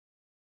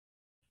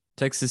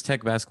Texas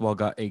Tech basketball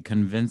got a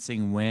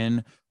convincing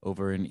win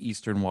over an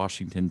Eastern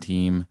Washington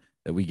team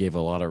that we gave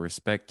a lot of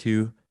respect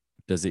to.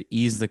 Does it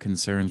ease the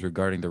concerns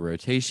regarding the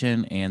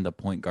rotation and the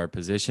point guard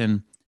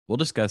position? We'll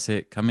discuss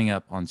it coming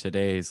up on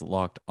today's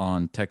Locked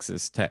On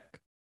Texas Tech.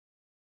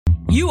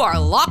 You are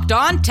Locked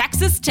On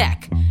Texas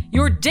Tech,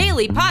 your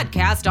daily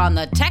podcast on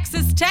the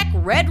Texas Tech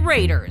Red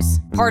Raiders,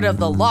 part of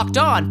the Locked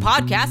On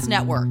Podcast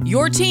Network,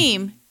 your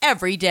team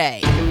every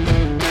day.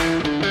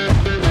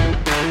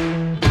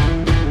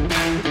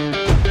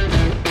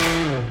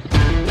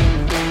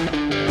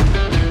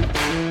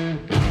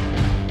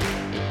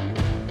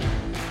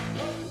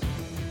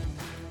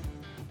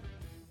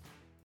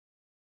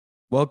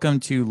 Welcome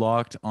to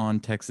Locked On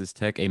Texas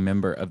Tech, a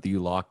member of the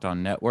Locked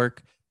On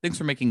Network. Thanks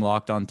for making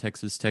Locked On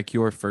Texas Tech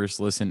your first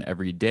listen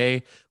every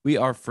day. We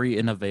are free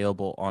and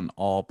available on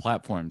all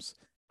platforms.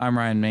 I'm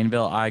Ryan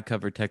Mainville. I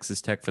cover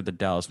Texas Tech for the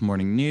Dallas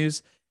Morning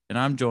News, and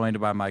I'm joined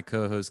by my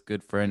co-host,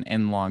 good friend,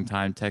 and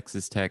longtime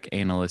Texas Tech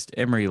analyst,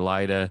 Emery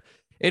Lida.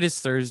 It is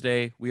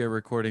Thursday. We are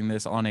recording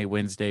this on a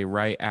Wednesday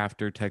right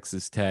after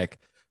Texas Tech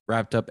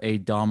wrapped up a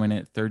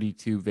dominant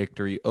 32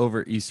 victory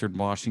over Eastern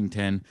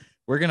Washington.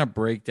 We're going to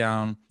break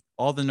down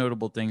all the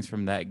notable things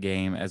from that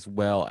game, as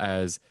well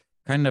as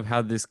kind of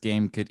how this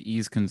game could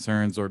ease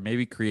concerns or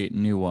maybe create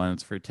new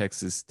ones for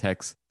Texas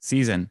Tech's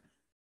season.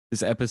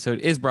 This episode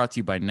is brought to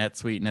you by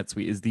NetSuite.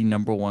 NetSuite is the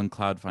 #1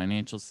 cloud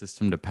financial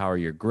system to power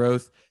your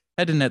growth.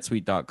 Head to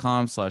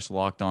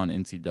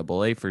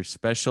netsuite.com/lockedoncaa for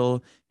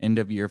special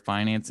end-of-year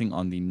financing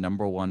on the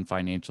 #1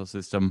 financial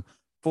system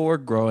for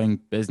growing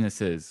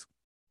businesses.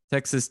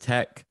 Texas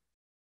Tech,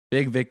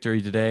 big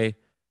victory today,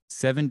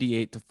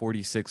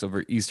 78-46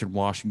 over Eastern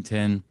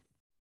Washington.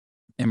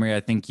 Emery, I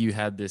think you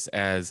had this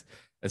as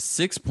a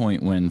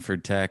 6-point win for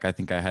Tech. I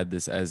think I had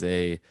this as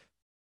a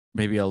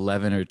maybe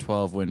 11 or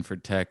 12 win for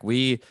Tech.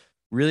 We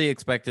really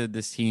expected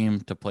this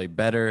team to play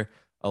better.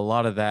 A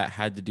lot of that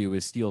had to do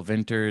with Steele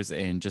Venters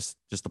and just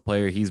the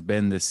player he's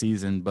been this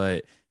season,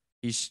 but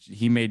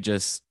he made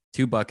just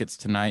 2 buckets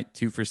tonight,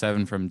 2 for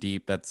 7 from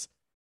deep. That's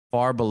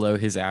far below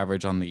his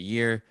average on the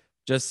year.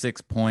 Just 6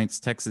 points.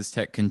 Texas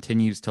Tech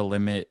continues to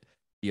limit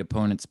the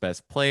opponent's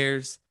best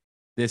players.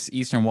 This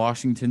Eastern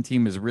Washington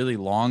team is really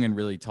long and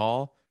really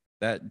tall.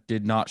 That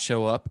did not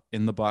show up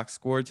in the box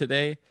score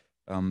today.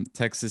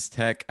 Texas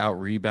Tech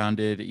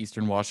out-rebounded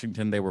Eastern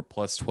Washington. They were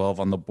plus 12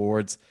 on the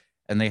boards,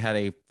 and they had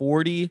a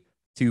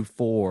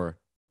 40-4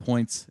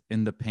 points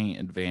in the paint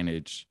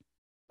advantage.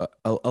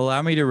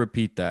 Allow me to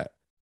repeat that.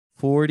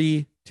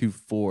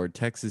 40-4.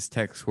 Texas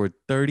Tech scored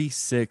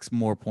 36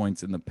 more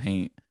points in the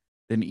paint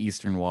than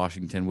Eastern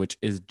Washington, which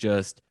is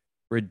just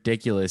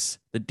ridiculous.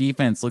 The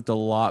defense looked a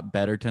lot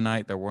better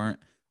tonight. There weren't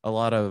a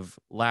lot of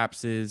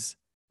lapses.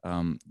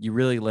 You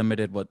really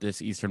limited what this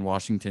Eastern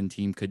Washington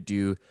team could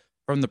do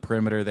from the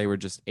perimeter. They were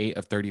just 8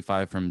 of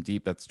 35 from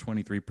deep. That's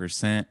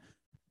 23%.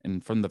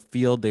 And from the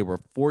field, they were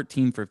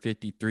 14 for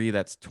 53.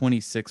 That's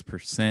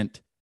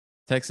 26%.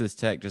 Texas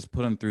Tech just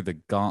put them through the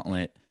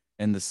gauntlet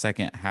in the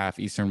second half.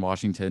 Eastern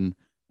Washington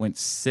went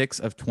 6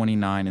 of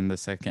 29 in the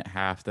second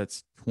half.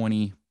 That's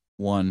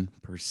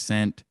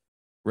 21%.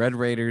 Red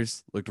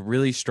Raiders looked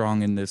really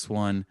strong in this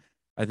one.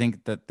 I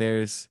think that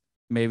there's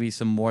maybe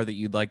some more that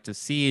you'd like to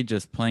see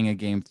just playing a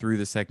game through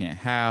the second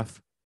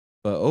half.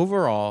 But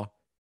overall,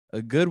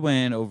 a good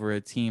win over a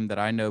team that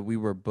I know we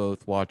were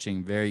both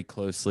watching very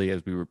closely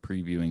as we were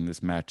previewing this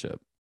matchup.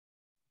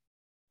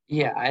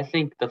 Yeah, I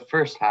think the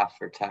first half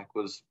for Tech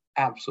was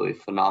absolutely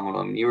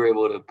phenomenal. I mean, you were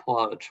able to pull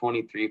out a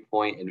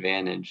 23-point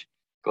advantage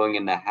going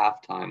into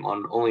halftime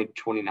on only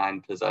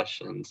 29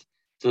 possessions.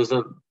 So it was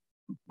a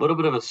little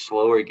bit of a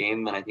slower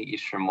game than I think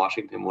Eastern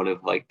Washington would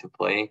have liked to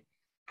play,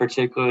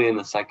 particularly in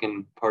the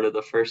second part of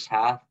the first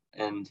half.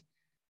 And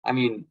I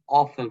mean,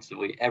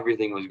 offensively,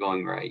 everything was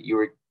going right. You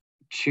were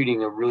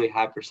shooting a really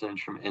high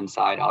percentage from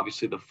inside.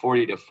 Obviously, the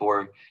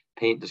 40-4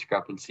 paint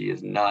discrepancy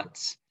is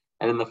nuts.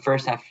 And in the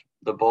first half,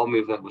 the ball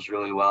movement was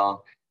really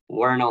well.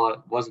 Wasn't a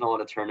lot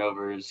of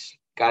turnovers.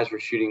 Guys were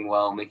shooting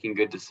well, making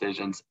good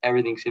decisions.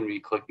 Everything seemed to be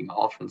clicking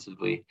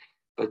offensively.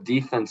 But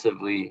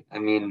defensively, I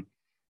mean,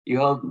 you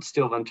held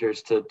Steele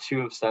Venters to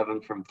 2 of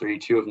 7 from 3,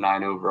 2 of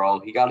 9 overall.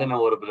 He got in a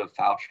little bit of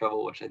foul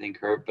trouble, which I think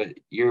hurt, but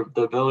the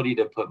ability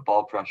to put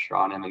ball pressure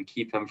on him and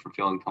keep him from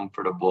feeling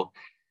comfortable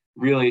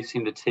really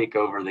seemed to take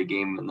over the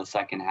game in the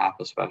second half,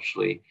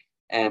 especially.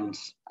 And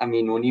I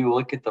mean, when you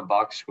look at the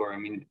box score, I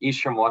mean,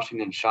 Eastern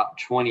Washington shot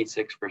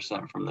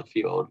 26% from the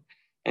field.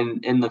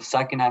 And in the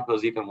second half, it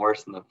was even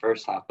worse than the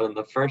first half. But in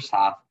the first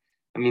half,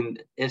 I mean,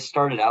 it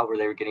started out where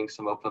they were getting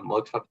some open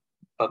looks,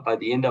 but by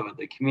the end of it,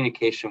 the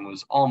communication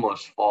was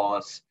almost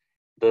flawless.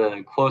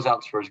 The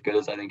closeouts were as good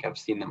as I think I've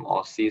seen them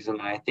all season.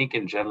 And I think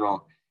in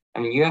general,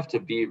 I mean, you have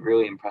to be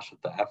really impressed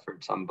with the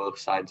efforts on both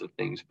sides of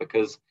things,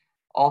 because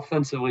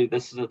offensively,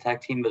 this is a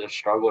Tech team that has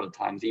struggled at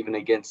times, even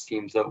against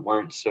teams that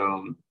weren't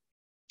so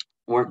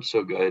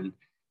good.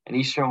 And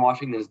Eastern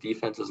Washington's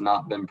defense has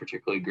not been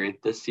particularly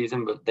great this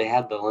season, but they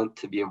had the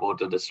length to be able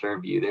to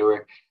disturb you.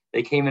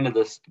 They came into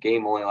this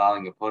game only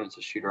allowing opponents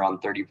to shoot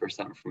around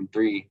 30% from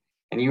 3.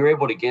 and you were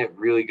able to get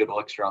really good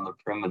looks around the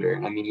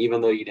perimeter. I mean,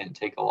 even though you didn't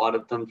take a lot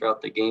of them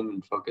throughout the game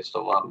and focused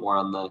a lot more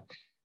on the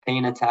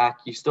paint attack,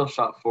 you still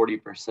shot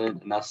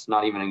 40%, and that's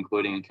not even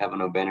including a Kevin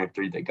Obanor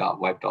three that got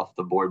wiped off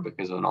the board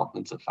because of an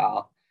offensive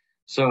foul.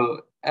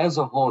 So as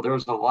a whole, there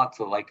was a lot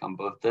to like on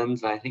both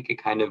ends, and I think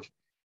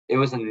it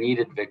was a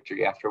needed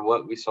victory after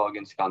what we saw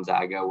against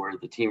Gonzaga, where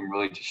the team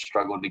really just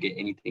struggled to get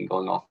anything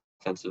going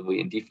offensively,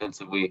 and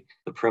defensively,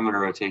 the perimeter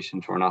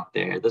rotations were not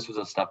there. This was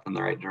a step in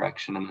the right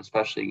direction, and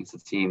especially against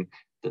a team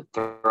that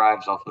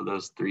thrives off of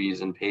those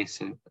threes and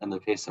the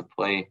pace of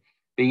play.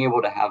 Being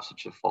able to have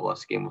such a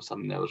flawless game was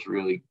something that was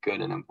really good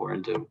and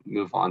important to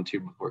move on to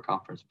before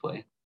conference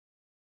play.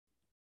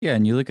 Yeah,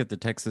 and you look at the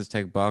Texas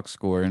Tech box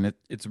score, and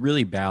it's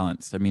really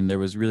balanced. I mean, there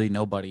was really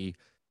nobody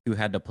who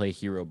had to play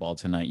hero ball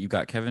tonight. You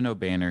got Kevin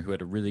Obanor, who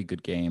had a really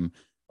good game,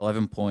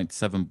 11 points,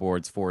 7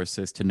 boards, 4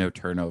 assists to no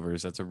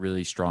turnovers. That's a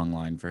really strong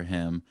line for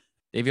him.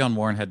 Davion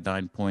Warren had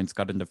 9 points,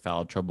 got into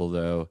foul trouble,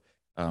 though,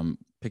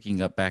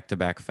 picking up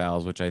back-to-back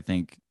fouls, which I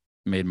think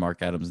made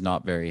Mark Adams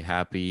not very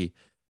happy.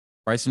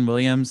 Bryson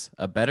Williams,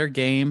 a better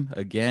game,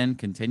 again,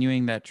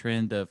 continuing that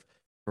trend of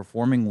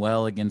performing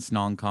well against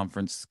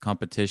non-conference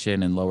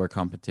competition and lower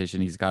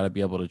competition. He's got to be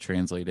able to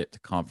translate it to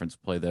conference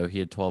play, though. He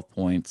had 12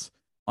 points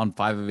on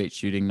 5 of 8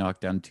 shooting,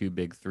 knocked down 2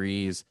 big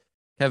threes.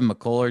 Kevin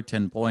McCullar,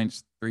 10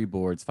 points, 3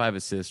 boards, 5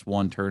 assists,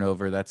 1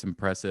 turnover. That's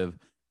impressive.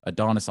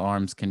 Adonis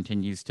Arms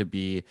continues to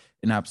be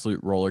an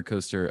absolute roller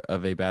coaster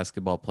of a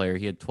basketball player.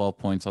 He had 12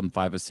 points on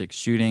 5 of 6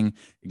 shooting,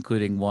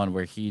 including one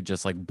where he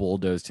just like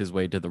bulldozed his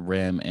way to the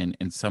rim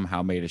and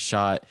somehow made a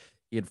shot.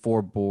 He had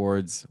 4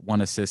 boards,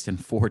 1 assist,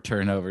 and 4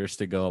 turnovers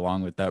to go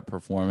along with that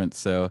performance.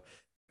 So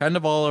kind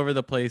of all over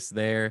the place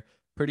there.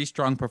 Pretty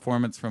strong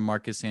performance from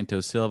Marcus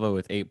Santos Silva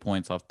with 8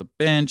 points off the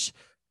bench.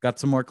 Got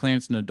some more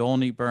Clarence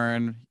Nadolny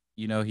burn.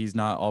 You know, he's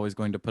not always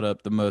going to put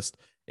up the most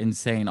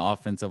insane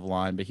offensive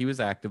line, but he was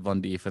active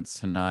on defense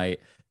tonight.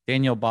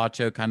 Daniel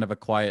Bacho, kind of a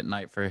quiet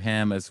night for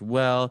him as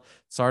well.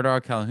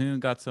 Sardar Calhoun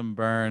got some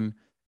burn.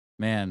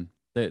 Man,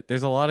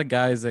 there's a lot of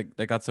guys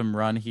that got some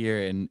run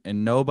here, and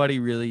nobody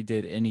really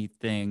did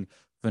anything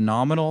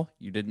phenomenal.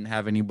 You didn't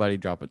have anybody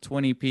drop a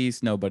 20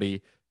 piece.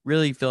 Nobody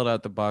really filled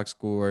out the box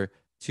score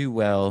too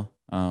well.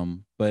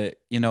 But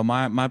you know,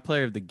 my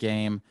player of the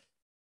game,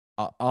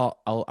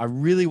 I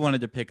really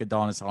wanted to pick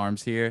Adonis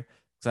Arms here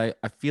because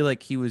I feel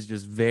like he was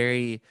just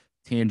very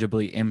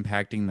tangibly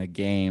impacting the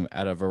game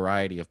at a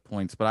variety of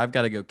points. But I've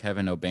got to go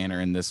Kevin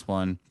Obanor in this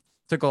one.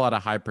 Took a lot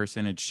of high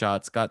percentage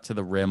shots, got to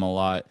the rim a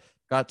lot,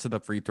 got to the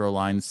free throw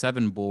line,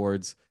 7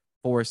 boards,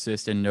 4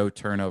 assists, and no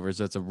turnovers.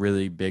 That's a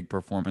really big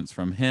performance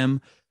from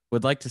him.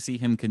 Would like to see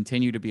him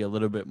continue to be a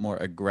little bit more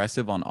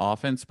aggressive on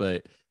offense,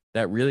 but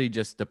that really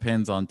just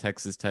depends on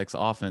Texas Tech's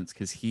offense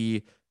because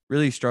he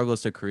really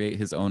struggles to create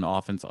his own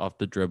offense off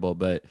the dribble.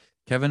 But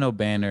Kevin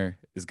Obanor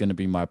is going to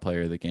be my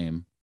player of the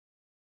game.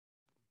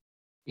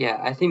 Yeah,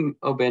 I think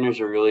Obanor's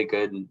a really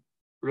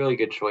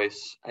good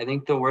choice. I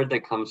think the word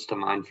that comes to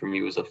mind for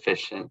me was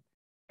efficient,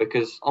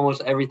 because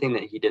almost everything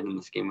that he did in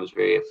this game was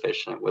very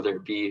efficient, whether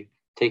it be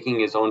taking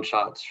his own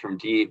shots from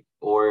deep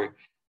or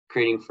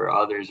creating for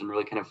others and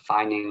really kind of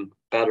finding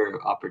better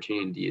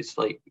opportunities.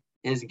 Like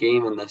his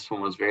game in this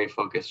one was very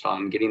focused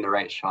on getting the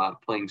right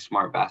shot, playing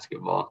smart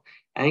basketball.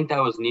 I think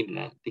that was needed.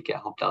 I think it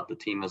helped out the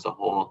team as a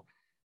whole.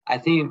 I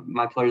think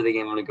my player of the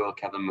game, I'm going to go with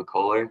Kevin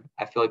McCullar.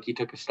 I feel like he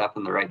took a step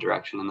in the right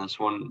direction in this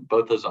one,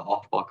 both as an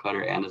off-ball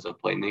cutter and as a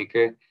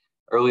playmaker.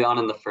 Early on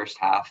in the first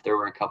half, there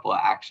were a couple of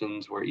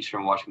actions where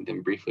Eastern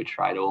Washington briefly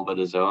tried a little bit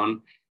of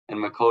zone, and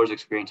McCullar's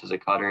experience as a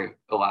cutter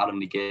allowed him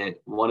to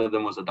get, one of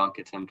them was a dunk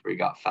attempt where he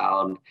got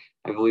fouled.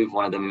 I believe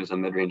one of them was a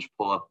mid-range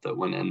pull-up that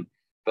went in.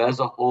 But as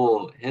a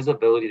whole, his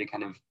ability to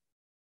kind of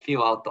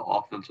feel out the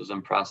offense was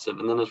impressive.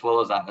 And then as well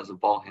as that, as a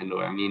ball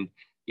handler, I mean,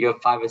 you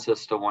have 5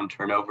 assists to 1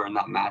 turnover, and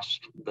that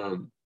matched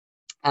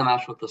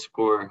what the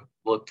score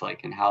looked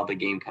like and how the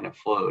game kind of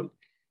flowed.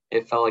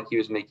 It felt like he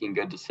was making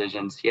good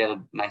decisions. He had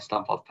a nice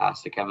dump off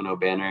pass to Kevin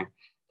Obanor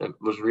that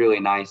was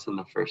really nice in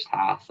the first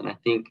half. And I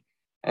think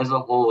as a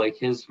whole, like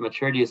his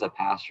maturity as a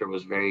passer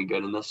was very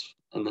good in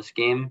this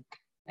game.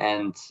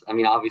 And I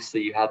mean,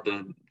 obviously you had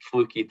the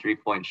fluky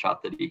 3-point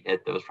shot that he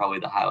hit that was probably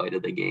the highlight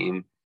of the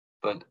game.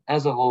 But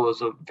as a whole, it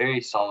was a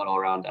very solid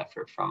all-around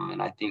effort from him.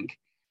 And I think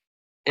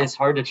it's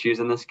hard to choose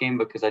in this game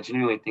because I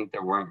genuinely think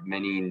there weren't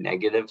many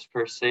negatives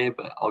per se,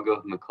 but I'll go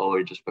with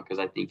McCullar just because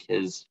I think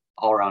his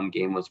all-around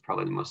game was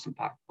probably the most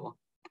impactful.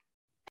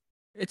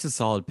 It's a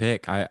solid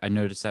pick. I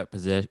noticed that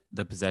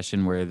the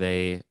possession where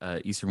they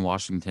Eastern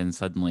Washington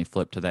suddenly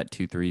flipped to that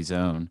 2-3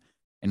 zone,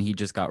 and he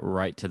just got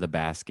right to the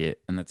basket,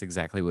 and that's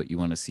exactly what you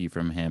want to see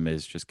from him,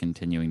 is just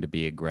continuing to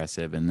be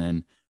aggressive. And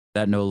then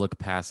that no-look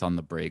pass on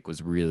the break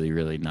was really,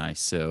 really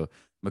nice. So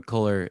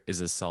McCullar is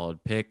a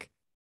solid pick.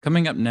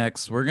 Coming up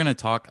next, we're going to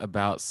talk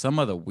about some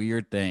of the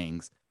weird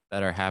things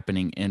that are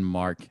happening in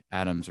Mark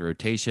Adams'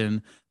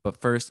 rotation. But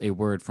first, a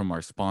word from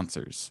our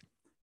sponsors.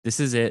 This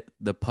is it,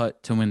 the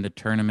putt to win the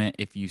tournament.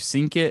 If you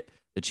sink it,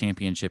 the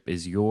championship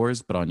is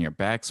yours, but on your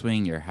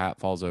backswing, your hat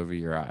falls over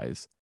your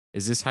eyes.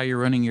 Is this how you're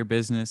running your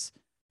business?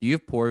 Do you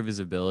have poor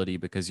visibility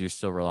because you're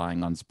still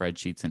relying on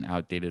spreadsheets and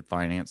outdated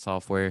finance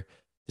software?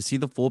 To see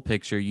the full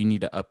picture, you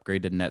need to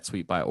upgrade to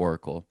NetSuite by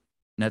Oracle.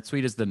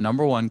 NetSuite is the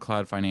 #1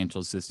 cloud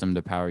financial system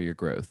to power your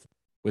growth.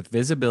 With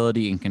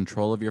visibility and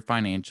control of your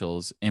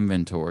financials,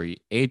 inventory,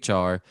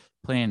 HR,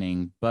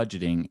 planning,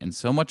 budgeting, and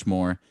so much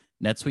more,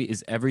 NetSuite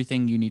is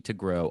everything you need to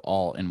grow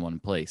all in one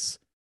place.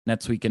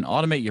 NetSuite can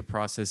automate your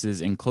processes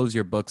and close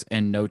your books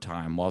in no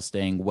time while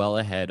staying well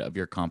ahead of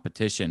your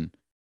competition.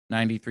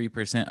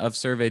 93% of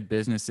surveyed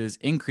businesses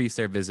increase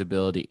their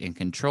visibility and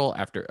control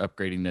after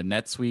upgrading to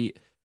NetSuite.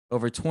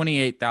 Over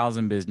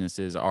 28,000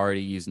 businesses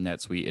already use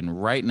NetSuite,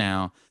 and right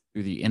now,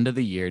 through the end of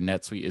the year,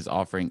 NetSuite is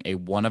offering a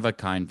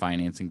one-of-a-kind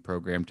financing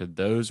program to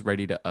those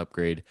ready to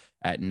upgrade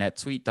at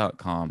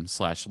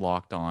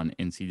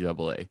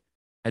netsuite.com/lockedonNCAA.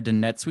 Head to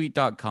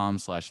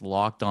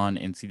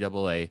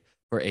netsuite.com/lockedonNCAA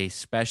for a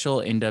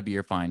special end of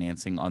year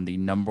financing on the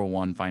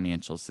 #1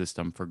 financial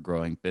system for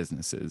growing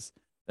businesses.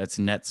 That's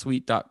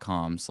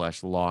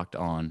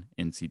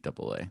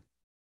netsuite.com/lockedonNCAA.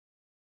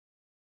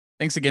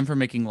 Thanks again for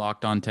making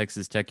Locked On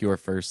Texas Tech your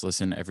first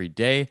listen every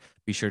day.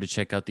 Be sure to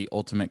check out the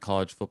Ultimate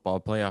College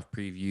Football Playoff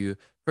Preview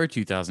for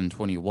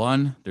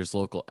 2021. There's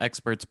local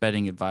experts,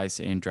 betting advice,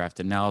 and draft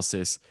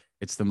analysis.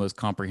 It's the most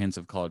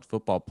comprehensive college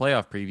football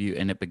playoff preview,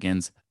 and it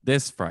begins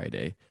this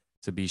Friday.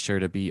 So be sure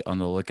to be on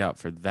the lookout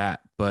for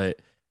that.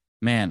 But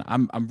man,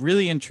 I'm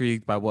really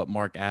intrigued by what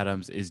Mark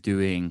Adams is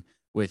doing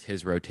with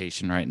his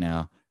rotation right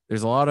now.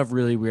 There's a lot of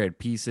really weird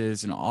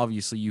pieces, and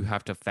obviously you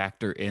have to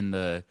factor in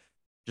the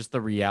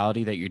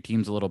reality that your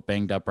team's a little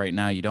banged up right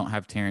now. You don't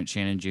have Terrence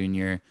Shannon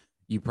Jr.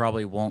 You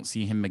probably won't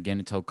see him again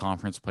until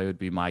conference play would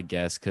be my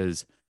guess,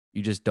 because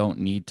you just don't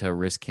need to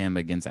risk him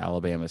against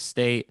Alabama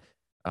State.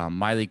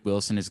 Mylik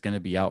Wilson is going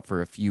to be out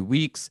for a few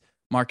weeks.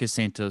 Marcus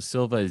Santos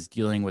Silva is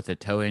dealing with a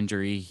toe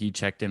injury. He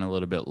checked in a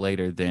little bit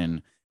later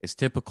than is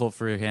typical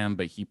for him,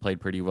 but he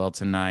played pretty well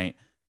tonight.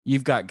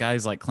 You've got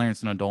guys like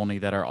Clarence Nadolny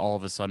that are all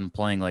of a sudden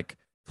playing like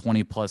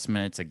 20 plus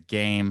minutes a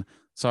game.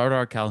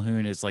 Sardar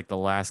Calhoun is like the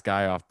last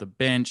guy off the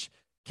bench.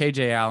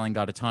 KJ Allen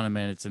got a ton of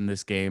minutes in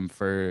this game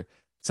for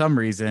some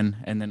reason.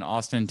 And then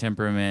Austin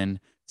Temperman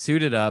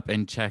suited up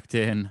and checked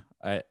in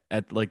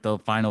at like the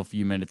final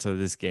few minutes of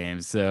this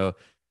game. So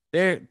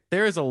there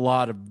is a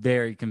lot of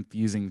very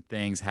confusing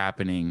things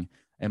happening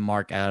in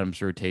Mark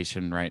Adams'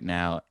 rotation right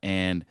now.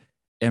 And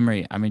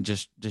Emory, I mean,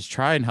 just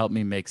try and help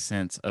me make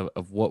sense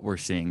of what we're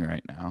seeing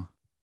right now.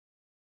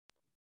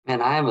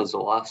 Man, I am as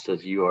lost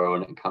as you are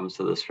when it comes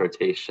to this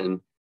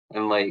rotation.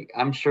 And like,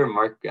 I'm sure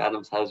Mark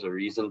Adams has a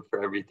reason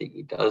for everything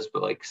he does,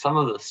 but like some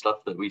of the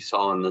stuff that we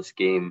saw in this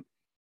game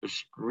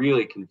was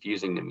really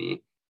confusing to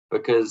me,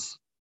 because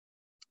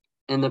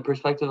in the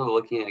perspective of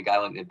looking at a guy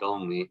like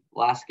Nadolny,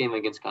 last game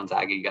against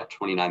Gonzaga, he got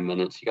 29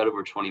 minutes. He got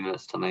over 20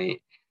 minutes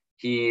tonight.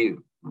 He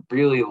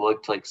really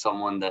looked like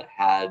someone that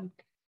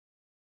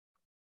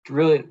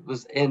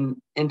was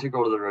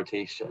integral to the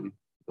rotation.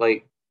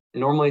 Like,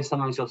 normally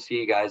sometimes you'll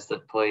see guys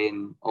that play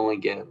and only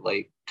get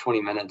like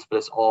 20 minutes, but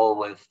it's all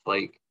with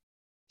like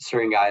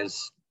certain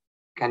guys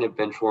kind of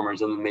bench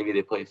warmers, and then maybe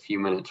they play a few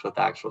minutes with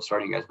actual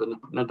starting guys. But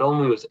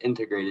Nadolny was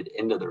integrated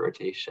into the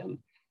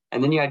rotation.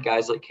 And then you had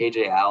guys like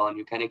KJ Allen,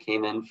 who kind of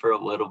came in for a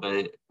little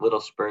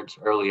spurts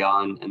early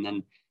on, and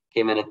then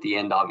came in at the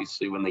end,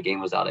 obviously, when the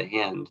game was out of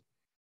hand.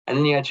 And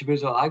then you had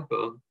Chibuzo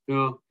Agbo,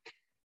 who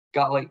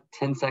got like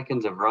 10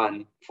 seconds of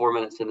run 4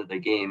 minutes into the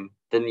game.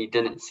 Then you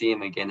didn't see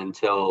him again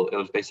until it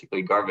was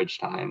basically garbage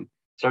time.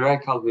 Sardar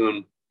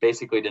Calhoun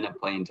basically didn't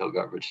play until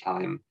garbage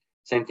time.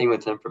 Same thing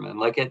with Temperman.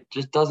 Like, it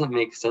just doesn't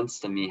make sense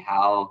to me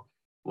how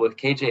with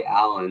KJ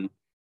Allen,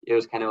 it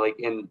was kind of like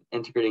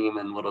integrating him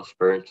in little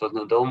spurts. With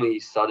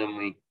Nadolny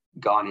suddenly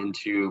gone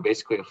into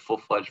basically a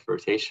full-fledged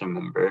rotation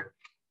member.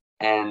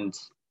 And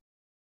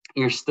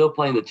you're still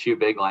playing the two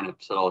big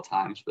lineups at all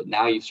times, but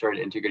now you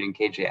started integrating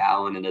KJ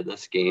Allen into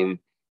this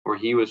game, where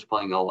he was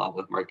playing a lot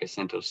with Marcus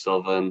Santos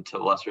Silva and to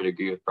a lesser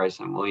degree with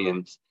Bryson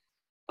Williams.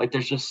 Like,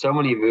 there's just so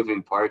many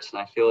moving parts.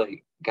 And I feel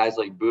like guys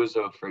like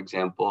Buzo, for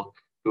example,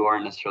 who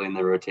aren't necessarily in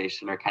the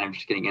rotation, are kind of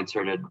just getting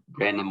inserted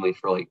randomly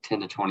for like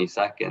 10 to 20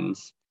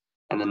 seconds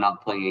and then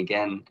not playing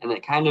again. And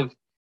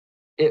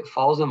it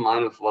falls in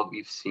line with what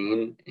we've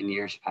seen in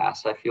years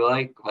past. I feel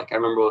like I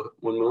remember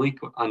when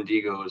Malik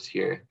Ondigo was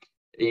here,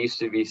 it used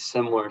to be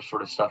similar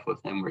sort of stuff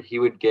with him, where he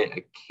would get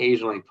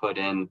occasionally put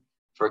in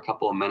for a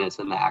couple of minutes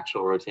in the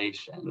actual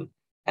rotation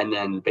and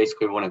then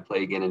basically wouldn't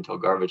play again until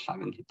garbage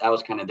time. And that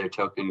was kind of their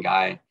token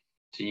guy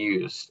to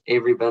use.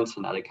 Avery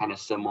Benson had a kind of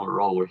similar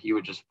role, where he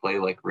would just play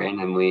like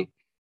random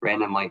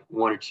like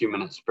 1 or 2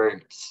 minute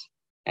spurts,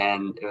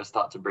 and it was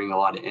thought to bring a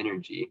lot of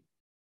energy.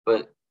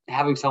 But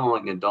having someone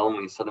like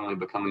Nadolny suddenly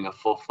becoming a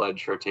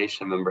full-fledged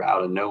rotation member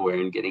out of nowhere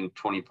and getting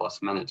 20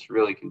 plus minutes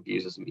really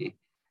confuses me.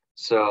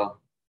 So,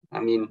 I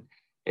mean,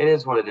 it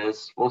is what it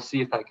is. We'll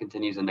see if that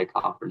continues into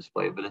conference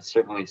play, but it's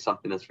certainly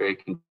something that's very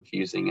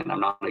confusing, and I'm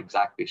not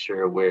exactly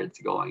sure where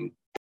it's going.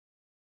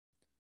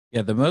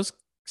 Yeah, the most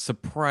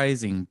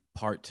surprising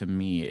part to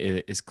me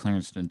is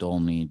Clarence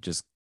Nadolny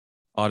just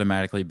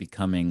automatically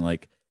becoming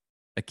like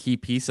a key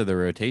piece of the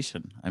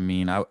rotation. I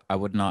mean, I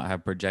would not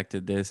have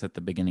projected this at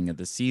the beginning of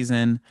the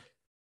season.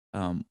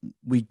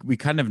 We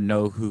kind of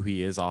know who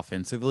he is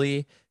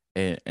offensively,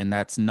 and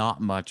that's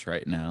not much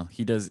right now.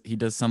 He does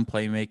some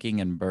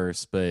playmaking and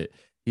bursts, but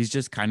he's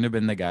just kind of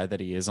been the guy that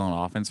he is on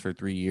offense for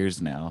 3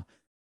 years now.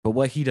 But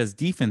what he does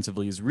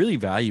defensively is really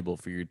valuable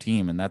for your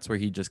team, and that's where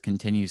he just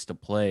continues to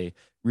play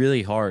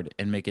really hard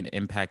and make an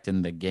impact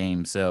in the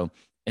game. So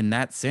in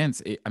that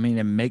sense, I mean,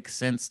 it makes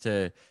sense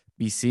to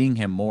be seeing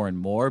him more and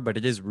more, but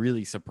it is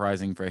really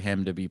surprising for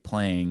him to be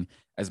playing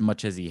as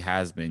much as he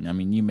has been. I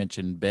mean, you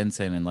mentioned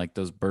Benson and like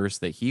those bursts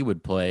that he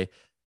would play.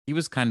 He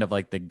was kind of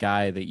like the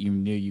guy that you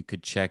knew you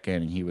could check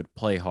in and he would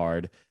play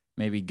hard,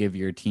 maybe give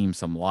your team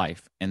some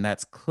life. And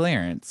that's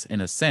Clarence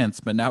in a sense,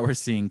 but now we're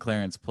seeing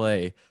Clarence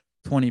play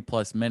 20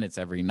 plus minutes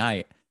every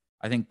night.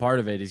 I think part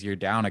of it is you're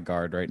down a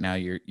guard right now.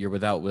 You're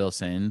without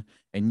Wilson,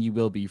 and you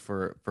will be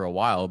for a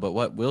while. But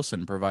what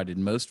Wilson provided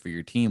most for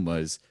your team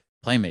was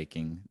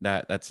playmaking.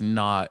 That's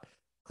not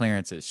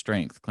Clarence's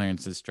strength.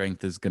 Clarence's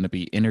strength is going to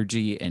be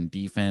energy and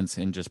defense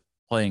and just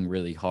playing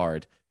really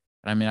hard.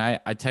 And I mean,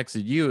 I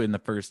texted you in the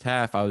first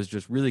half. I was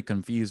just really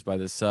confused by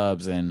the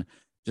subs and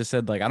just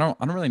said like I don't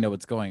really know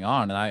what's going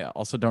on, and I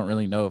also don't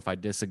really know if I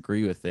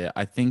disagree with it.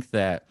 I think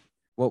that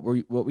what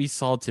we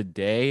saw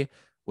today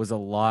was a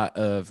lot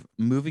of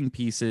moving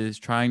pieces,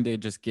 trying to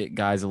just get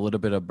guys a little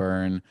bit of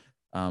burn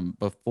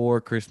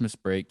before Christmas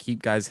break,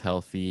 keep guys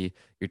healthy.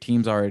 Your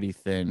team's already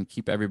thin,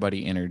 keep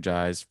everybody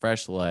energized,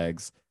 fresh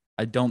legs.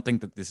 I don't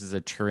think that this is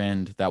a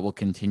trend that will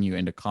continue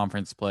into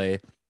conference play.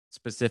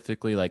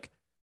 Specifically, like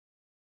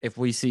if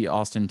we see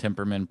Austin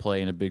Temperman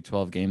play in a Big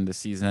 12 game this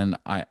season,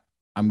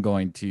 I'm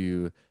going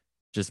to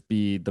just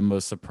be the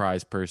most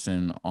surprised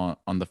person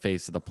on the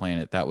face of the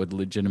planet. That would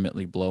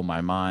legitimately blow my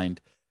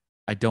mind.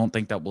 I don't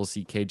think that we'll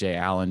see KJ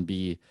Allen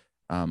be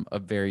a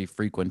very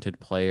frequented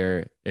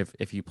player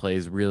if he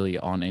plays really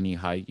on any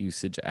high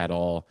usage at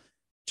all.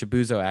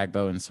 Chibuzo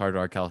Agbo and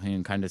Sardar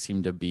Calhoun kind of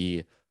seem to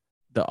be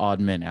the odd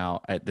men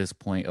out at this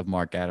point of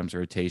Mark Adams'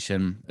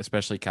 rotation,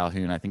 especially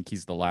Calhoun. I think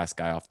he's the last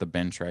guy off the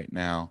bench right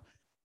now.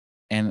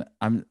 And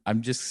I'm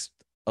just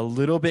a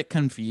little bit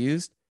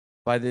confused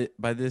by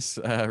this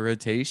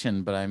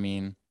rotation, but I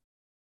mean,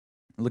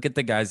 look at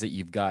the guys that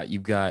you've got.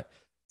 You've got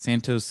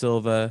Santos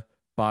Silva,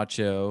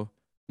 Bacho,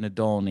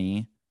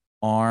 Nadolny,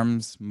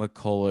 Arms,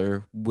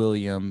 McCullough,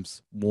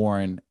 Williams,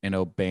 Warren, and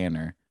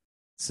O'Banner.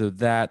 So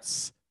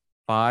that's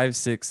 5,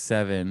 6,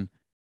 7,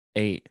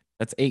 8.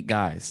 That's 8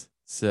 guys.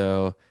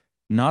 So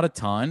not a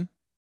ton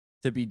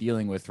to be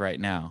dealing with right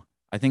now.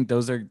 I think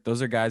those are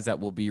guys that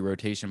will be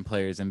rotation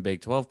players in Big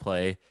 12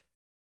 play.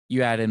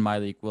 You add in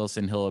Myleik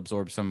Wilson, he'll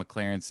absorb some of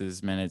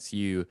Clarence's minutes.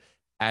 You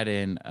add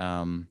in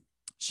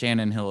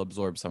Shannon, he'll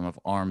absorb some of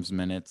Arms'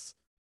 minutes.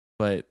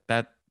 But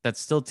that's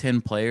still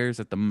 10 players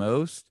at the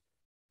most.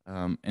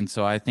 And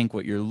so I think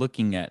what you're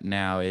looking at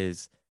now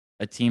is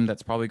a team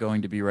that's probably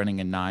going to be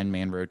running a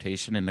 9-man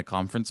rotation in the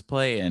conference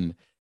play. And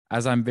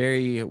as I'm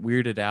very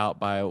weirded out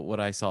by what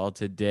I saw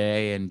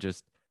today and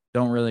just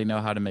don't really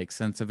know how to make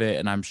sense of it,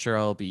 and I'm sure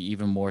I'll be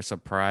even more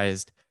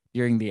surprised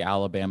during the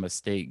Alabama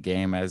State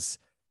game as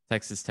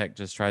Texas Tech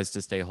just tries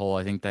to stay whole.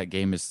 I think that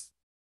game is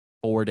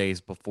 4 days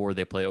before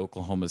they play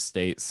Oklahoma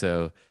State,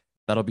 so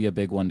that'll be a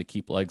big one to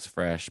keep legs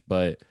fresh.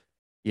 But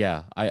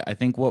yeah, I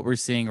think what we're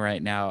seeing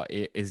right now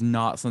is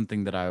not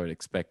something that I would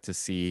expect to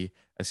see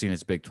as soon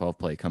as Big 12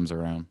 play comes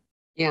around.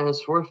 Yeah, and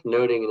it's worth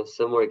noting in a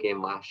similar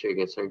game last year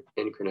against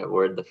Incarnate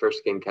Word, the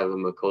first game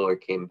Kevin McCullough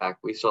came back,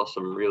 we saw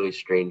some really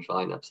strange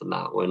lineups in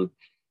that one.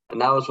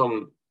 And that was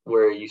one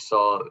where you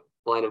saw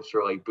lineups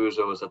where like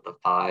Buzo was at the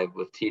 5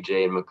 with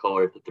TJ and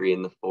McCullough at the 3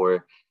 and the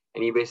 4.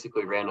 And you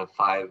basically ran a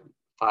five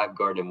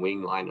guard and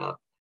wing lineup.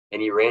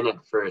 And you ran it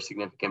for a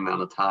significant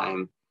amount of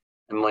time.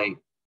 And like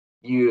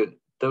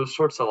those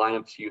sorts of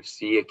lineups you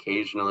see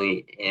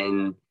occasionally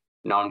in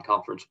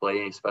non-conference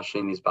play,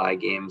 especially in these bye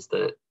games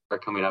that are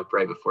coming up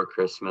right before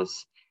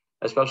Christmas,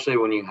 especially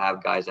when you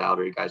have guys out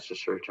or guys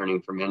just returning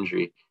from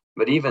injury.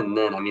 But even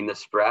then, I mean, the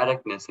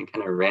sporadicness and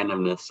kind of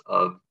randomness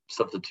of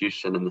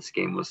substitution in this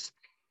game was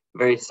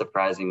very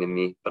surprising to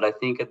me. But I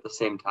think at the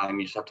same time,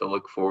 you just have to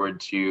look forward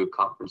to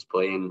conference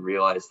play and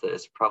realize that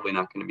it's probably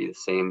not going to be the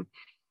same,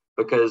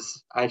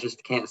 because I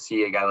just can't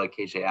see a guy like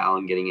KJ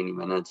Allen getting any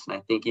minutes. And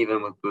I think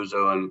even with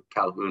Buzo and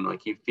Calhoun,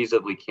 like he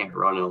feasibly can't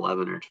run an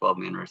 11 or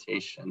 12-man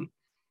rotation.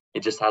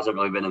 It just hasn't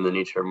really been in the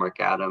nature of Mark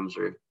Adams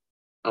or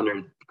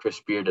under Chris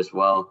Beard as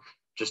well,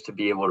 just to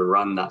be able to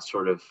run that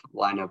sort of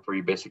lineup where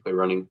you're basically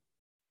running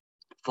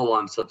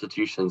full-on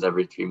substitutions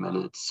every 3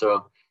 minutes.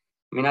 So,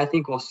 I mean, I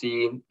think we'll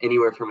see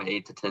anywhere from an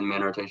 8 to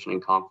 10-man rotation in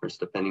conference,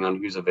 depending on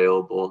who's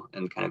available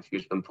and kind of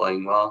who's been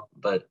playing well.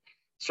 But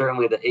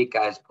certainly the 8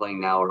 guys playing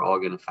now are all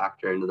going to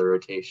factor into the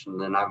rotation.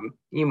 Then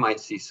you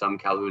might see some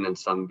Calhoun and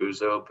some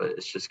Buzo, but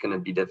it's just going to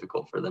be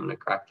difficult for them to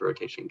crack the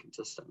rotation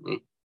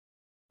consistently.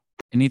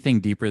 Anything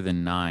deeper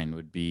than 9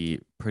 would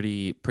be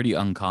pretty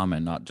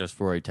uncommon, not just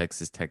for a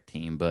Texas Tech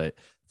team, but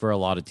for a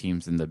lot of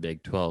teams in the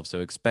Big 12. So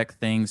expect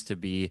things to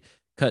be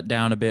cut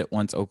down a bit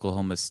once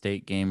Oklahoma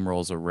State game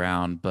rolls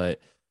around. But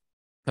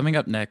Coming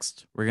up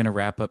next, we're going to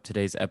wrap up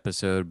today's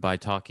episode by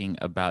talking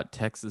about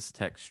Texas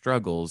Tech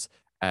struggles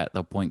at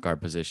the point guard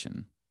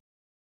position.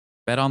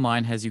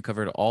 BetOnline has you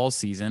covered all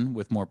season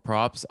with more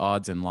props,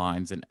 odds, and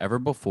lines than ever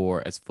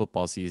before as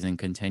football season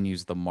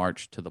continues the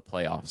march to the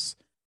playoffs.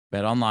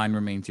 BetOnline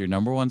remains your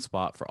number one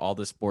spot for all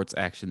the sports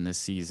action this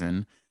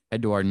season.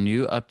 Head to our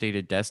new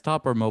updated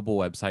desktop or mobile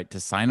website to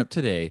sign up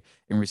today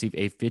and receive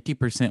a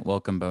 50%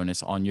 welcome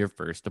bonus on your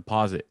first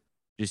deposit.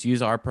 Just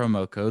use our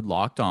promo code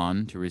Locked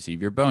On to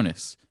receive your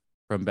bonus.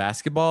 From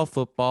basketball,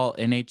 football,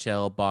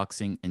 NHL,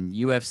 boxing, and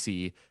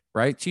UFC,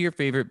 right to your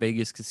favorite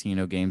Vegas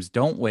casino games,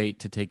 don't wait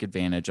to take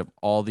advantage of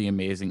all the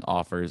amazing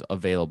offers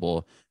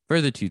available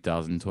for the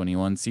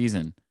 2021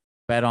 season.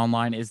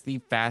 BetOnline is the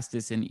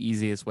fastest and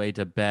easiest way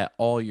to bet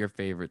all your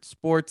favorite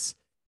sports.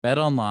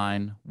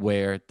 BetOnline,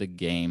 where the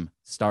game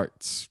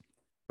starts.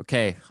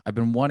 Okay, I've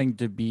been wanting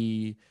to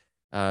be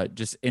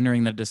just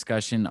entering the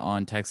discussion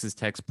on Texas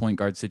Tech's point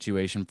guard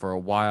situation for a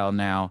while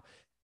now.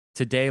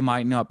 Today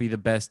might not be the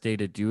best day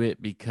to do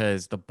it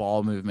because the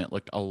ball movement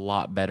looked a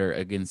lot better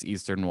against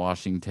Eastern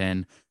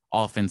Washington.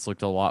 Offense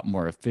looked a lot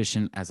more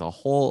efficient as a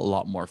whole, a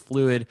lot more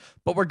fluid,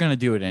 but we're going to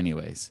do it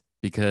anyways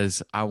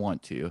because I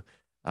want to.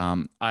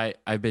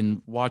 I've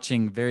been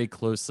watching very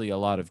closely a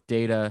lot of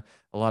data,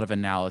 a lot of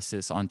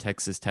analysis on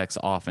Texas Tech's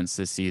offense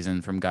this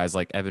season from guys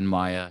like Evan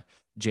Maya,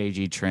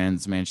 JG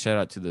Trends. Man, shout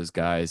out to those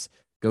guys.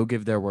 Go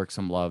give their work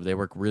some love. They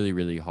work really,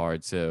 really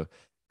hard. So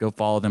go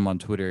follow them on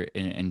Twitter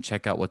and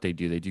check out what they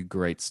do. They do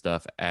great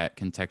stuff at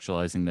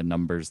contextualizing the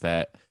numbers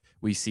that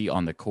we see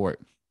on the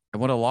court.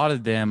 And what a lot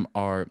of them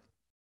are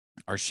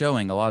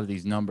showing, a lot of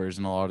these numbers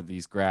and a lot of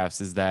these graphs,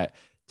 is that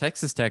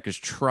Texas Tech is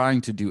trying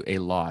to do a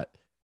lot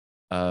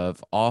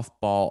of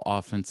off-ball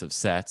offensive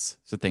sets.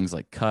 So things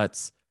like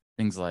cuts,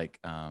 things like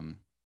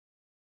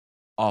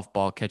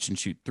off-ball catch and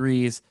shoot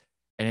threes,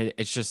 and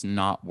it's just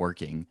not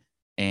working.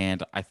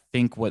 And I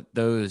think what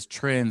those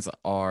trends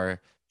are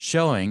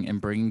showing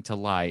and bringing to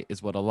light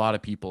is what a lot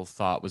of people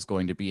thought was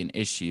going to be an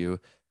issue,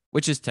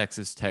 which is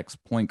Texas Tech's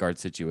point guard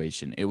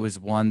situation. It was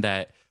one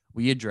that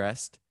we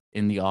addressed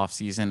in the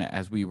offseason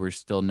as we were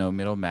still no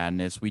middle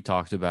madness. We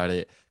talked about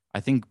it. I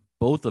think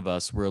both of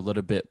us were a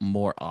little bit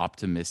more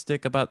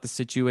optimistic about the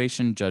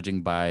situation,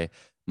 judging by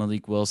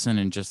Malik Wilson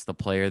and just the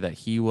player that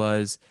he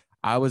was.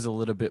 I was a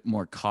little bit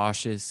more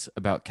cautious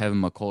about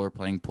Kevin McCullar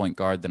playing point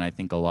guard than I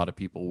think a lot of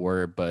people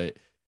were. But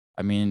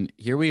I mean,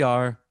 here we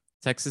are.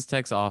 Texas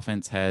Tech's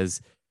offense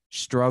has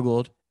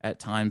struggled at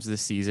times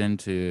this season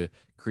to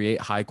create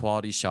high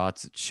quality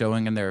shots,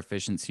 showing in their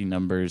efficiency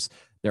numbers.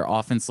 Their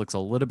offense looks a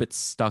little bit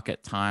stuck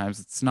at times.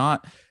 It's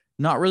not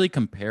really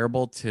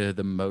comparable to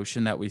the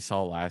motion that we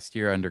saw last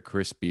year under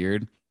Chris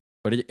Beard,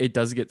 but it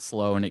does get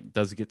slow and it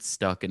does get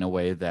stuck in a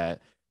way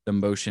that the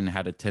motion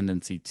had a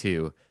tendency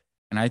to.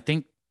 And I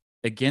think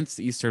against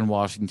Eastern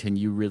Washington,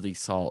 you really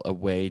saw a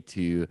way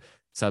to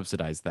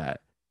subsidize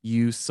that.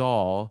 You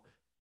saw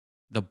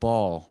the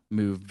ball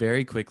move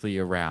very quickly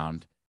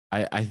around.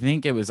 I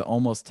think it was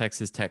almost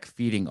Texas Tech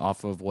feeding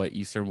off of what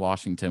Eastern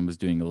Washington was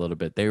doing a little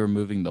bit. They were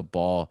moving the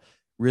ball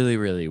really,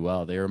 really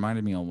well. They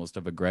reminded me almost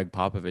of a Greg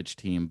Popovich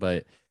team,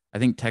 but I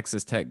think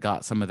Texas Tech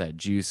got some of that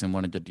juice and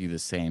wanted to do the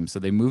same. So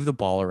they moved the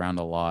ball around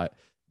a lot,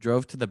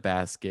 drove to the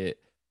basket,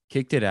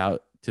 kicked it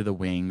out to the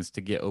wings to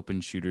get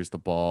open shooters the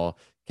ball.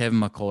 Kevin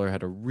McCullar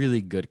had a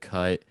really good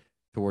cut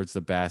towards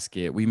the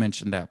basket. We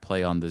mentioned that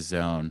play on the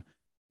zone.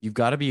 You've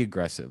got to be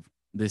aggressive.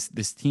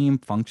 This team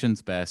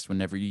functions best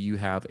whenever you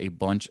have a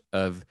bunch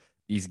of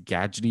these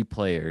gadgety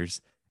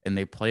players and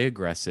they play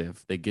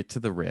aggressive. They get to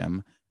the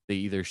rim. They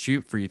either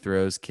shoot free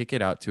throws, kick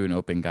it out to an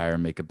open guy, or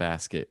make a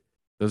basket.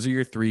 Those are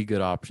your three good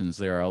options.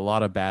 There are a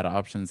lot of bad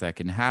options that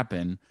can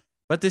happen,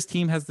 but this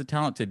team has the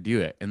talent to do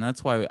it. And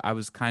that's why I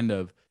was kind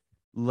of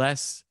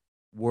less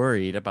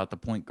worried about the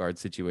point guard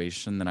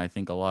situation than I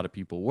think a lot of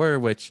people were,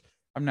 which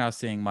I'm now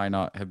saying might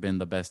not have been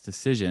the best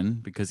decision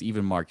because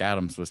even Mark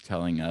Adams was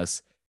telling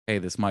us, hey,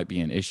 this might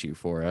be an issue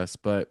for us.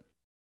 But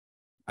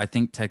I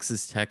think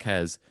Texas Tech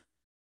has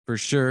for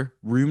sure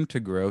room to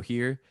grow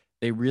here.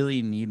 They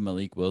really need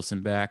Malik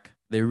Wilson back.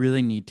 They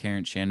really need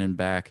Terrence Shannon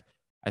back.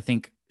 I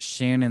think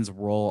Shannon's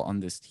role on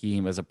this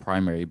team as a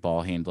primary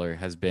ball handler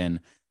has been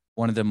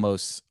one of the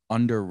most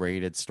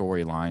underrated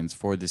storylines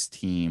for this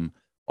team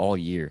all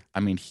year.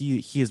 I mean,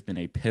 he has been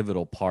a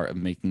pivotal part of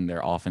making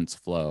their offense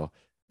flow.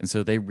 And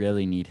so they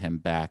really need him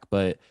back.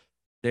 But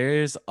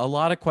there's a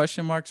lot of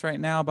question marks right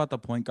now about the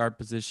point guard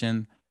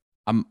position.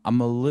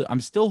 I'm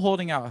still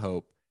holding out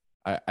hope.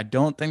 I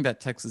don't think that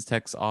Texas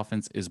Tech's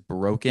offense is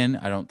broken.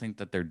 I don't think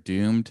that they're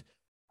doomed.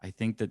 I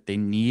think that they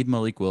need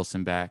Malik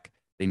Wilson back.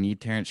 They need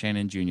Terrence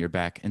Shannon Jr.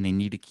 back, and they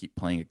need to keep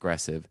playing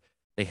aggressive.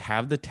 They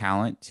have the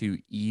talent to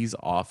ease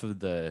off of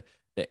the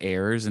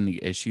errors and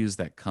the issues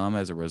that come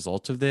as a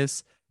result of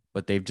this,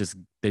 but they've just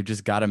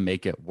got to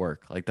make it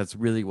work. Like that's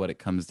really what it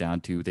comes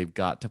down to. They've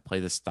got to play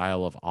the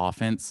style of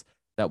offense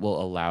that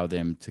will allow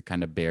them to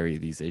kind of bury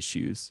these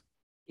issues.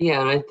 Yeah,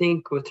 and I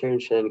think with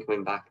Terrence Shannon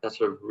coming back, that's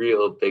a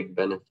real big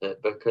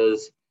benefit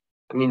because,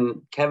 I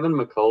mean, Kevin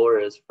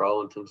McCullar is, for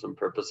all intents and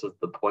purposes,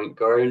 the point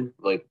guard.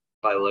 Like,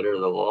 by letter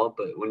of the law,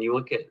 but when you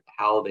look at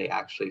how they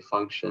actually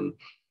function,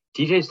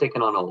 TJ's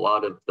taken on a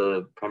lot of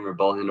the primary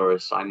ball handler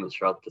assignments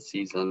throughout the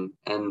season.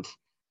 And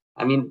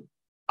I mean,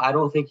 I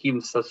don't think he's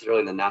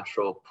necessarily the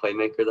natural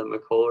playmaker that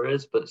McCullough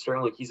is, but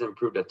certainly he's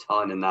improved a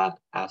ton in that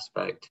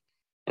aspect.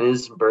 And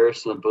his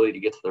burst and ability to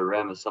get to the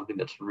rim is something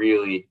that's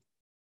really,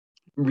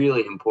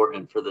 really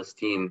important for this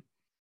team.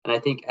 And I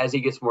think as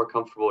he gets more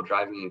comfortable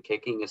driving and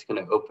kicking, it's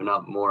going to open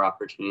up more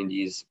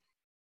opportunities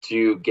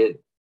to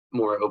get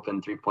more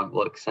open three-point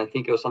looks. I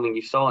think it was something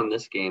you saw in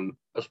this game,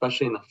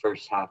 especially in the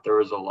first half. There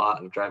was a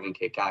lot of driving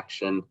kick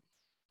action,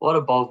 a lot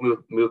of ball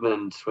movement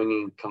and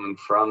swinging coming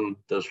from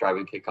those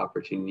driving kick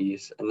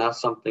opportunities. And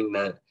that's something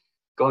that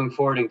going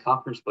forward in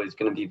conference play is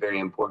going to be very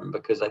important,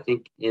 because I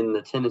think in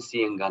the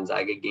Tennessee and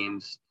Gonzaga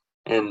games,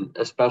 and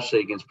especially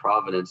against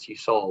Providence, you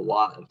saw a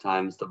lot of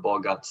times the ball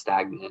got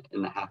stagnant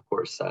in the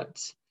half-court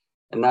sets.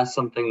 And that's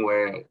something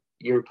where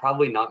you're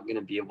probably not going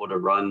to be able to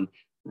run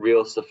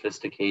real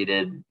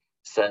sophisticated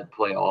set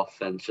play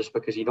offense just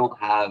because you don't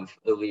have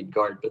a lead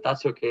guard. But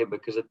that's okay,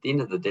 because at the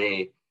end of the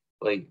day,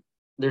 like,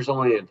 there's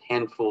only a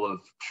handful of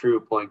true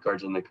point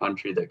guards in the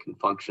country that can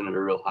function at a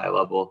real high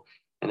level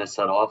in a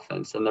set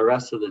offense. And the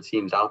rest of the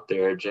teams out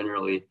there are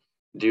generally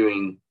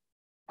doing,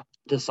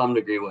 to some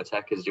degree, what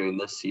Tech is doing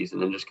this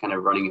season, and just kind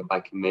of running it by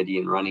committee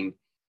and running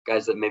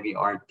guys that maybe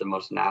aren't the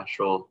most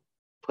natural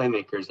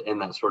playmakers in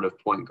that sort of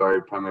point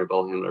guard, primary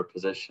ball handler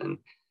position.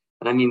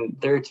 And I mean,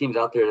 there are teams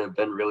out there that have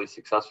been really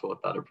successful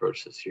with that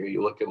approach this year.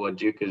 You look at what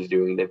Duke is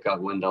doing. They've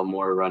got Wendell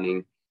Moore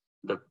running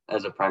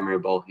as a primary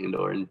ball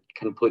handler and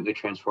completely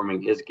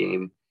transforming his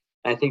game.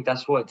 And I think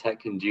that's what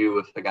Tech can do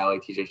with a guy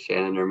like TJ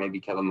Shannon or maybe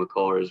Kevin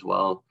McCullough as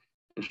well,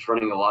 and just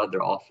running a lot of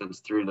their offense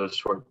through those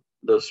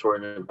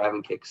sort of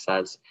driving kick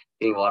sets,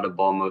 getting a lot of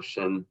ball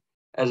motion,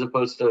 as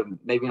opposed to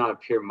maybe not a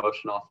pure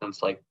motion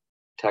offense like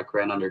Tech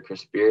ran under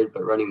Chris Beard,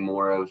 but running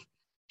more of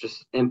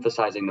just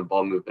emphasizing the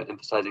ball movement,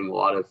 emphasizing a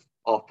lot of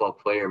off-ball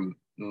player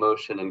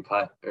motion and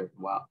cut.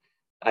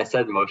 I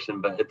said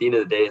motion, but at the end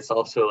of the day, it's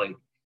also like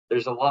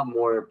there's a lot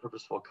more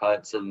purposeful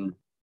cuts and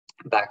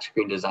back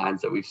screen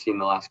designs that we've seen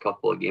the last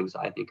couple of games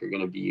that I think are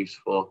going to be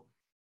useful.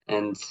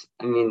 And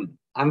I mean,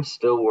 I'm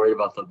still worried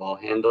about the ball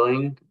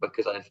handling,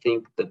 because I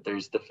think that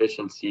there's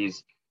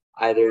deficiencies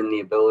either in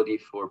the ability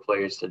for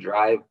players to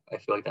drive. I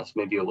feel like that's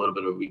maybe a little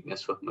bit of a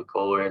weakness with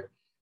McCullough.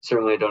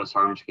 Certainly Adonis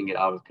Harmons can get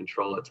out of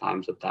control at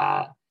times with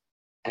that.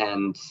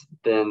 And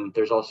then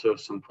there's also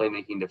some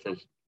playmaking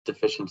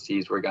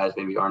deficiencies where guys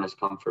maybe aren't as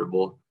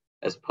comfortable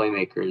as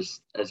playmakers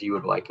as you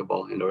would like a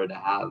ball handler to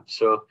have.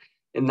 So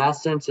in that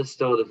sense, it's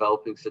still a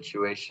developing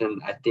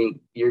situation. I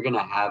think you're going to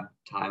have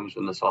times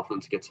when this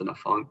offense gets in a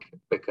funk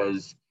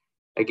because,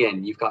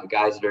 again, you've got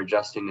guys that are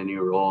adjusting to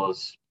new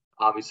roles.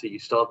 Obviously, you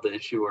still have the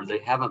issue where they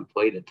haven't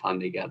played a ton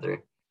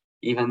together.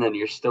 Even then,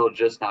 you're still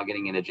just now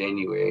getting into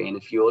January. And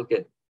if you look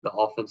at the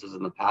offenses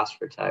in the past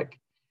for Tech,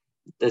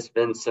 there's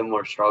been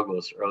similar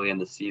struggles early in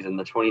the season.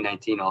 The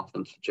 2019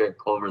 offense, Jarrett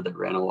Culver, that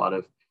ran a lot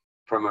of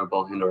primary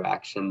ball handler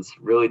actions,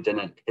 really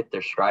didn't hit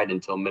their stride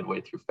until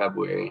midway through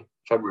February.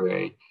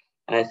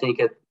 And I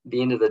think at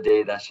the end of the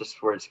day, that's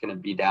just where it's going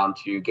to be down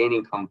to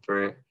gaining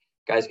comfort,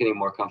 guys getting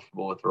more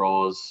comfortable with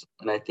roles.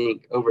 And I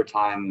think over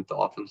time, the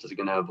offense is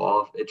going to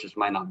evolve. It just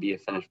might not be a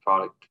finished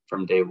product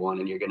from day one,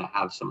 and you're going to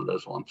have some of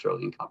those lumps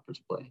early in conference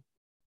play.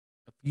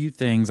 A few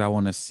things I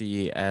want to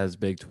see as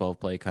Big 12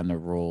 play kind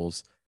of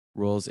rolls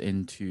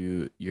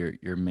into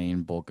your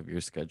main bulk of your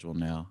schedule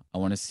now. I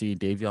want to see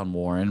Davion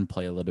Warren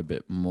play a little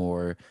bit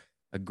more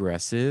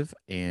aggressive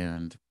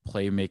and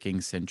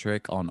playmaking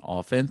centric on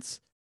offense.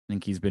 I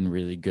think he's been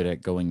really good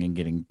at going and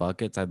getting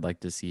buckets. I'd like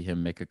to see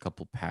him make a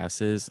couple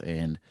passes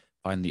and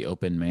find the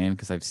open man,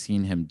 because I've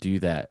seen him do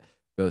that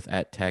both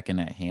at Tech and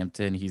at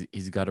Hampton.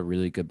 He's got a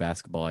really good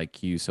basketball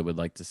IQ, so would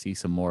like to see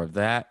some more of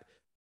that.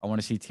 I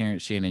want to see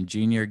Terrence Shannon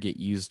Jr. get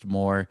used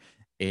more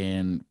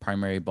in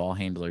primary ball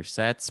handler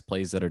sets,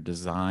 plays that are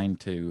designed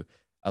to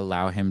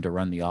allow him to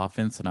run the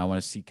offense. And I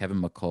want to see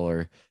Kevin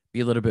McCullough be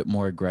a little bit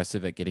more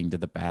aggressive at getting to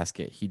the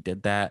basket. He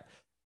did that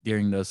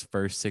during those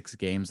first 6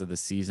 games of the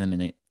season,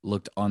 and it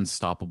looked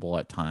unstoppable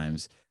at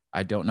times.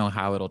 I don't know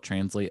how it'll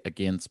translate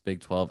against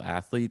Big 12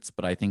 athletes,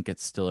 but I think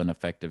it's still an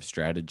effective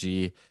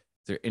strategy. Is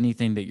there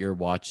anything that you're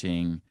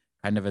watching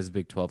kind of as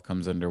Big 12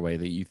 comes underway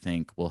that you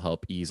think will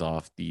help ease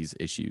off these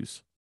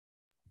issues?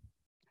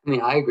 I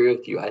mean, I agree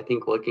with you. I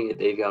think looking at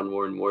Davion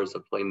Warren more as a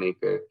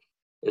playmaker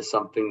is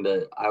something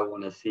that I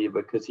want to see,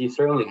 because he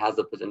certainly has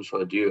the potential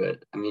to do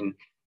it. I mean,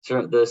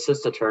 the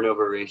assist to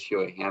turnover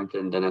ratio at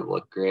Hampton didn't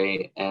look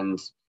great. And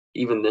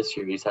even this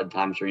year, he's had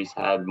times where he's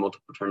had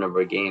multiple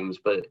turnover games.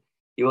 But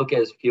you look at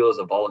his feel as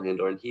a ball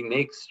handler, and he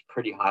makes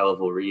pretty high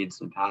level reads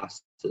and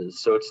passes.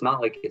 So it's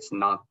not like it's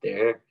not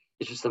there.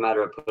 It's just a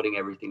matter of putting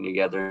everything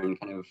together and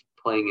kind of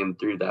playing him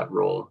through that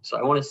role. So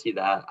I want to see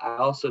that. I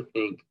also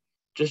think,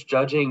 just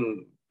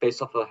judging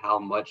based off of how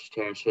much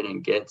Terrence Shannon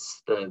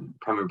gets the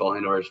primary ball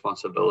handler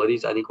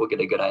responsibilities, I think we'll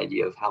get a good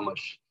idea of how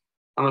much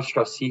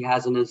trust he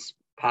has in his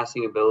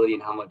passing ability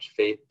and how much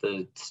faith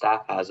the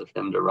staff has of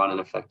him to run an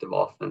effective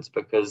offense.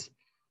 Because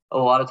a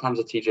lot of times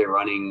with TJ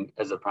running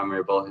as a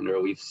primary ball handler,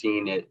 we've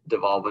seen it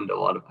devolve into a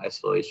lot of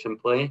isolation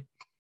play.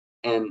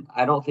 And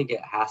I don't think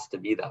it has to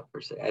be that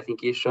per se. I think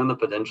he's shown the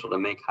potential to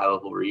make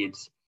high-level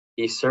reads.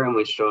 He's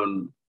certainly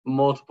shown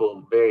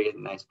multiple very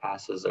nice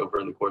passes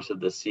over the course of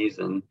this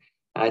season.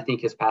 And I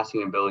think his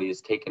passing ability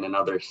has taken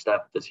another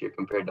step this year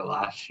compared to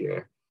last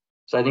year.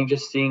 So I think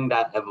just seeing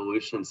that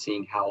evolution,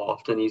 seeing how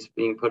often he's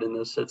being put in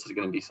those sets is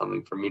going to be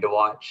something for me to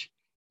watch.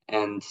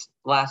 And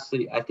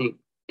lastly, I think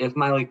if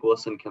Mylik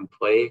Wilson can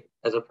play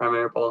as a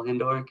primary ball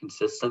handler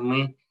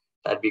consistently,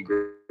 that'd be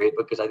great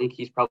because I think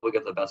he's probably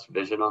got the best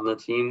vision on the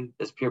team.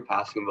 His pure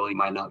passing ability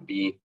might not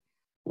be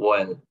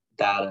what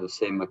that of,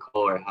 say,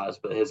 McCullough has,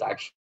 but his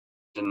action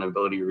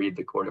ability to read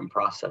the court and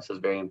process is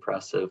very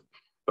impressive.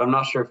 But I'm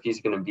not sure if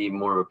he's going to be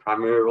more of a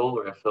primary role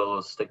or if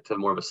he'll stick to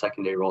more of a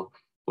secondary role,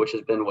 which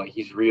has been what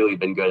he's really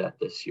been good at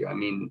this year. I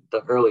mean,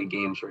 the early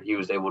games where he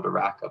was able to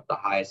rack up the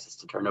high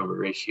assist to turnover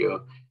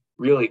ratio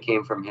really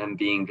came from him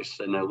being just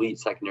an elite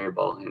secondary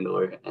ball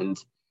handler and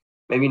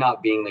maybe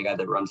not being the guy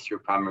that runs through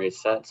primary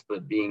sets,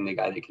 but being the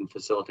guy that can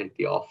facilitate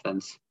the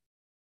offense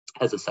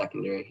as a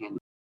secondary handler.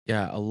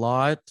 Yeah, a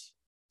lot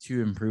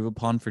to improve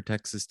upon for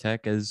Texas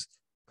Tech as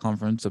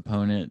conference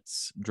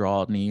opponents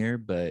draw near,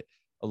 but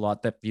a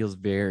lot that feels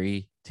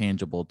very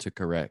tangible to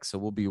correct. So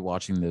we'll be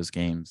watching those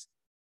games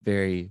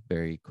very,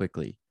 very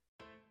quickly.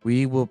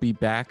 We will be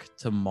back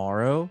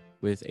tomorrow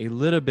with a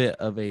little bit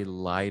of a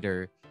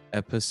lighter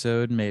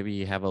episode,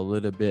 maybe have a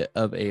little bit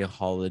of a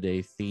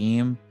holiday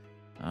theme.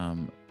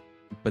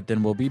 But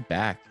then we'll be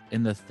back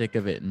in the thick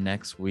of it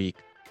next week,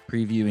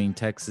 previewing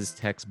Texas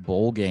Tech's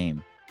bowl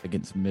game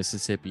against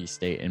Mississippi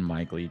State and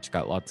Mike Leach.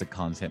 Got lots of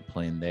content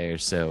playing there.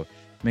 So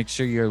make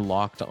sure you're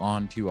locked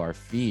on to our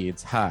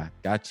feeds.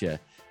 Gotcha.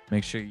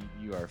 Make sure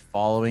you are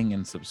following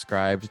and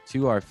subscribed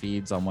to our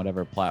feeds on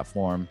whatever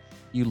platform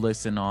you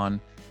listen on.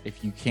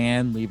 If you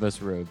can, leave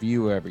us a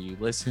review wherever you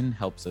listen.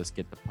 Helps us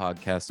get the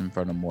podcast in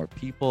front of more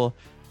people.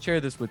 Share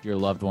this with your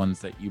loved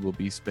ones that you will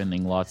be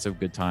spending lots of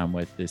good time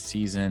with this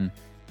season.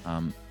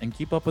 And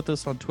keep up with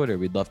us on Twitter.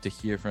 We'd love to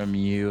hear from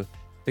you.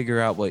 Figure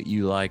out what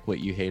you like, what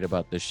you hate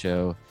about the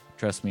show.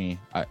 Trust me,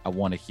 I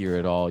want to hear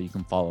it all. You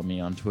can follow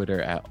me on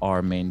Twitter at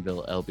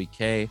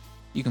rmainvillelbk.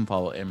 You can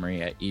follow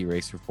Emery at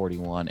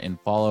eraser41 and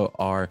follow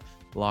our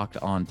Locked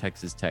On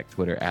Texas Tech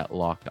Twitter at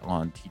Locked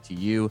On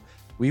TTU.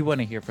 We want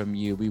to hear from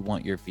you. We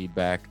want your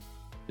feedback.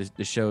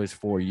 The show is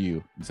for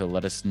you. So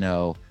let us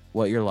know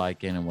what you're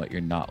liking and what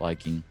you're not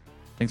liking.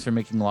 Thanks for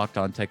making Locked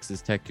On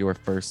Texas Tech your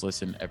first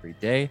listen every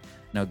day.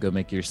 Now go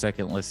make your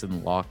second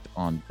listen Locked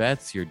On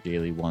Bets, your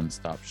daily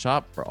one-stop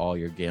shop for all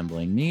your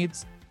gambling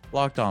needs.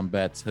 Locked On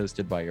Bets,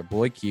 hosted by your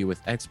boy Q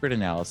with expert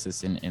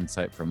analysis and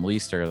insight from Lee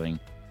Sterling.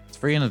 It's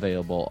free and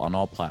available on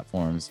all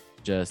platforms,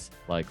 just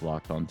like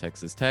Locked On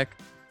Texas Tech.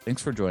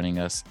 Thanks for joining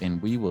us,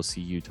 and we will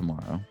see you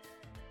tomorrow.